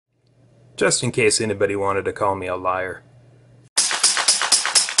just in case anybody wanted to call me a liar.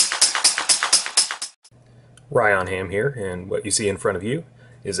 Ryan Ham here, and what you see in front of you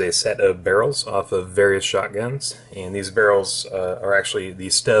is a set of barrels off of various shotguns, and these barrels are actually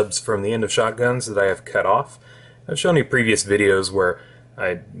the stubs from the end of shotguns that I have cut off. I've shown you previous videos where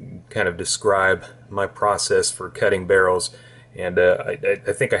I kind of describe my process for cutting barrels, and I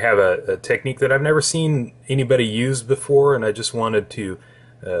think I have a technique that I've never seen anybody use before, and I just wanted to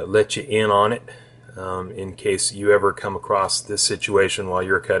let you in on it in case you ever come across this situation while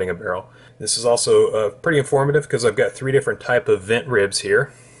you're cutting a barrel. This is also pretty informative because I've got three different type of vent ribs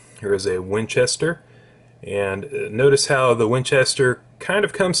here. Here is a Winchester, and notice how the Winchester kind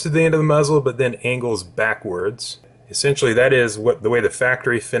of comes to the end of the muzzle but then angles backwards. Essentially that is the way the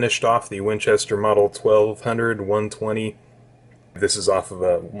factory finished off the Winchester Model 1200 120. This is off of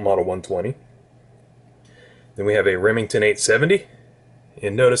a Model 120. Then we have a Remington 870,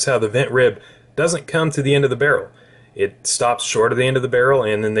 and notice how the vent rib doesn't come to the end of the barrel. It stops short of the end of the barrel,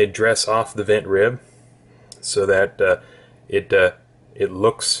 and then they dress off the vent rib so that it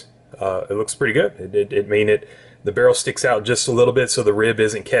looks pretty good. The barrel sticks out just a little bit, so the rib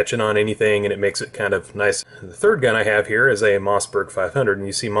isn't catching on anything, and it makes it kind of nice. The third gun I have here is a Mossberg 500, and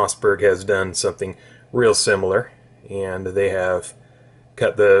you see Mossberg has done something real similar, and they have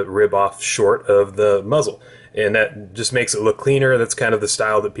cut the rib off short of the muzzle, and that just makes it look cleaner. That's kind of the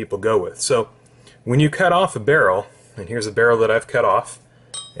style that people go with. So when you cut off a barrel, and here's a barrel that I've cut off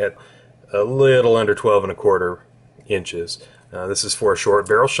at a little under 12 1/4 inches. This is for a short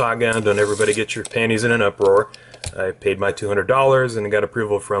barrel shotgun. Don't everybody get your panties in an uproar. I paid my $200 and got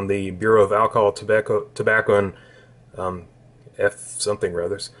approval from the Bureau of Alcohol, Tobacco, and F something or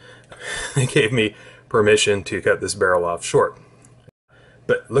others. They gave me permission to cut this barrel off short.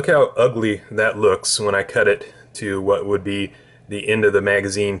 But look how ugly that looks when I cut it to what would be the end of the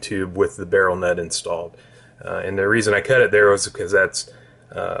magazine tube with the barrel nut installed. And the reason I cut it there was because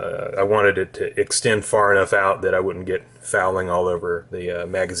I wanted it to extend far enough out that I wouldn't get fouling all over the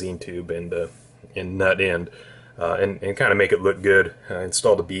magazine tube and nut end, and kind of make it look good. I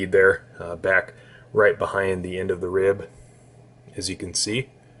installed a bead there back right behind the end of the rib, as you can see.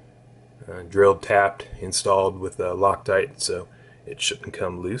 Drilled, tapped, installed with Loctite, so it shouldn't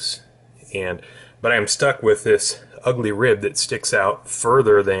come loose. But I'm stuck with this ugly rib that sticks out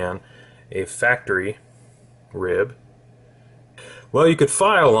further than a factory rib. Well, you could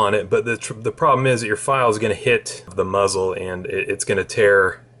file on it, but the problem is that your file is going to hit the muzzle and it's going to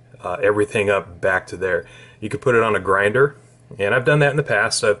tear everything up back to there. You could put it on a grinder, and I've done that in the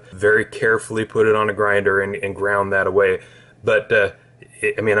past. I've very carefully put it on a grinder and ground that away, but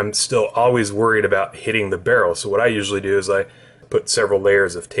I'm still always worried about hitting the barrel. So what I usually do is I put several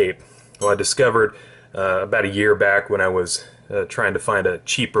layers of tape. Well, I discovered about a year back when I was trying to find a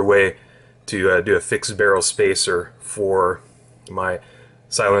cheaper way to do a fixed barrel spacer for my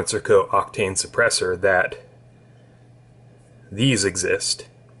Silencer Co. octane suppressor that these exist,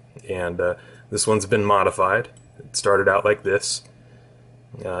 and this one's been modified. It started out like this.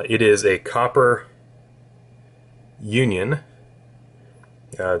 It is a copper union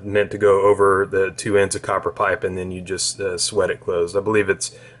meant to go over the two ends of copper pipe, and then you just sweat it closed. I believe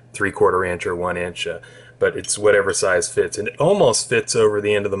it's 3/4 inch or 1 inch, but it's whatever size fits, and it almost fits over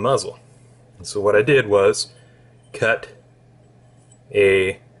the end of the muzzle. And so what I did was cut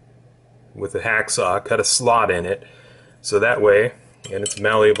with a hacksaw, cut a slot in it, so that way, and it's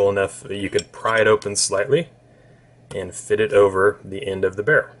malleable enough that you could pry it open slightly and fit it over the end of the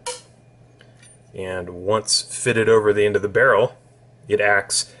barrel. And once fitted over the end of the barrel, it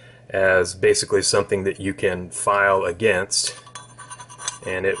acts as basically something that you can file against,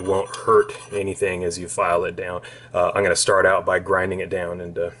 and it won't hurt anything as you file it down. I'm going to start out by grinding it down,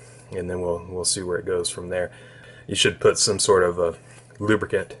 and then we'll see where it goes from there. You should put some sort of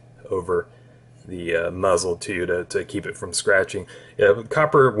lubricant over the muzzle too to keep it from scratching.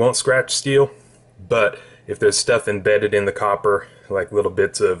 Copper won't scratch steel, but if there's stuff embedded in the copper, like little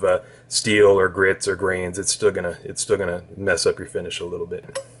bits of steel or grits or grains, it's still gonna mess up your finish a little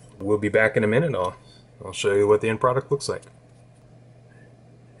bit. We'll be back in a minute. I'll show you what the end product looks like.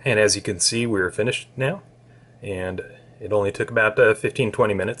 And as you can see, we're finished now, and it only took about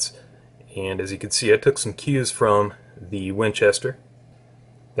 15-20 minutes. And as you can see, I took some cues from the Winchester.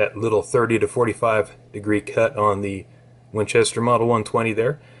 That little 30 to 45 degree cut on the Winchester Model 120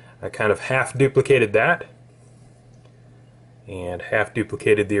 there. I kind of half duplicated that and half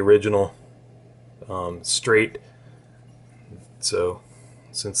duplicated the original straight. So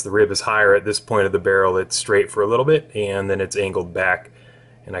since the rib is higher at this point of the barrel, it's straight for a little bit and then it's angled back,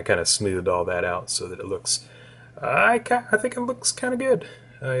 and I kind of smoothed all that out so that it looks, I think it looks kind of good.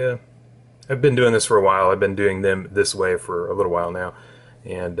 I've been doing this for a while. I've been doing them this way for a little while now,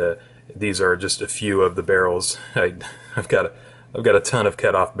 and these are just a few of the barrels. I've got a ton of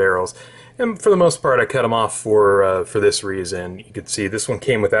cut off barrels, and for the most part I cut them off for this reason. You can see this one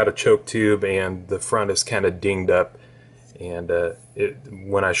came without a choke tube, and the front is kind of dinged up, and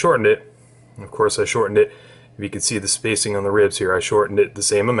when I shortened it, of course I shortened it, if you can see the spacing on the ribs here, I shortened it the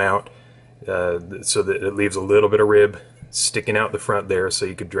same amount so that it leaves a little bit of rib sticking out the front there so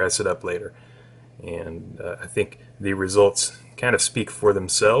you could dress it up later. And I think the results kind of speak for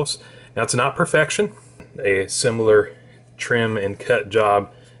themselves. Now, it's not perfection. A similar trim and cut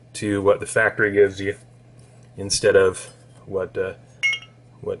job to what the factory gives you instead of what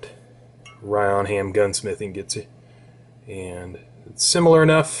Ryan Ham Gunsmithing gets you. And it's similar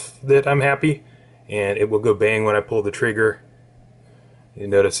enough that I'm happy, and it will go bang when I pull the trigger. You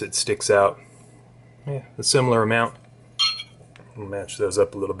notice it sticks out a similar amount. We'll match those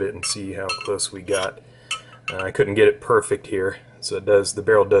up a little bit and see how close we got. I couldn't get it perfect here, so the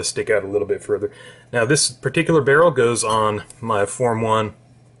barrel does stick out a little bit further. Now, this particular barrel goes on my Form 1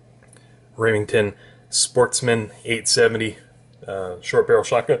 Remington Sportsman 870 short barrel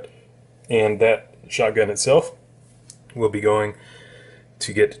shotgun, and that shotgun itself will be going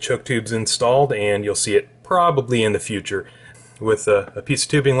to get choke tubes installed, and you'll see it probably in the future. With a piece of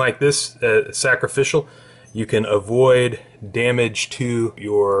tubing like this, sacrificial, you can avoid damage to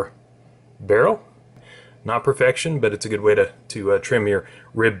your barrel. Not perfection, but it's a good way to trim your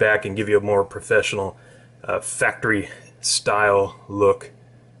rib back and give you a more professional factory style look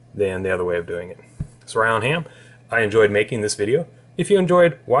than the other way of doing it. So Ryan Ham, I enjoyed making this video. If you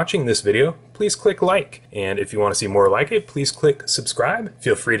enjoyed watching this video, please click like. And if you want to see more like it, please click subscribe.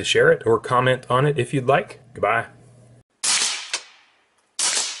 Feel free to share it or comment on it if you'd like. Goodbye.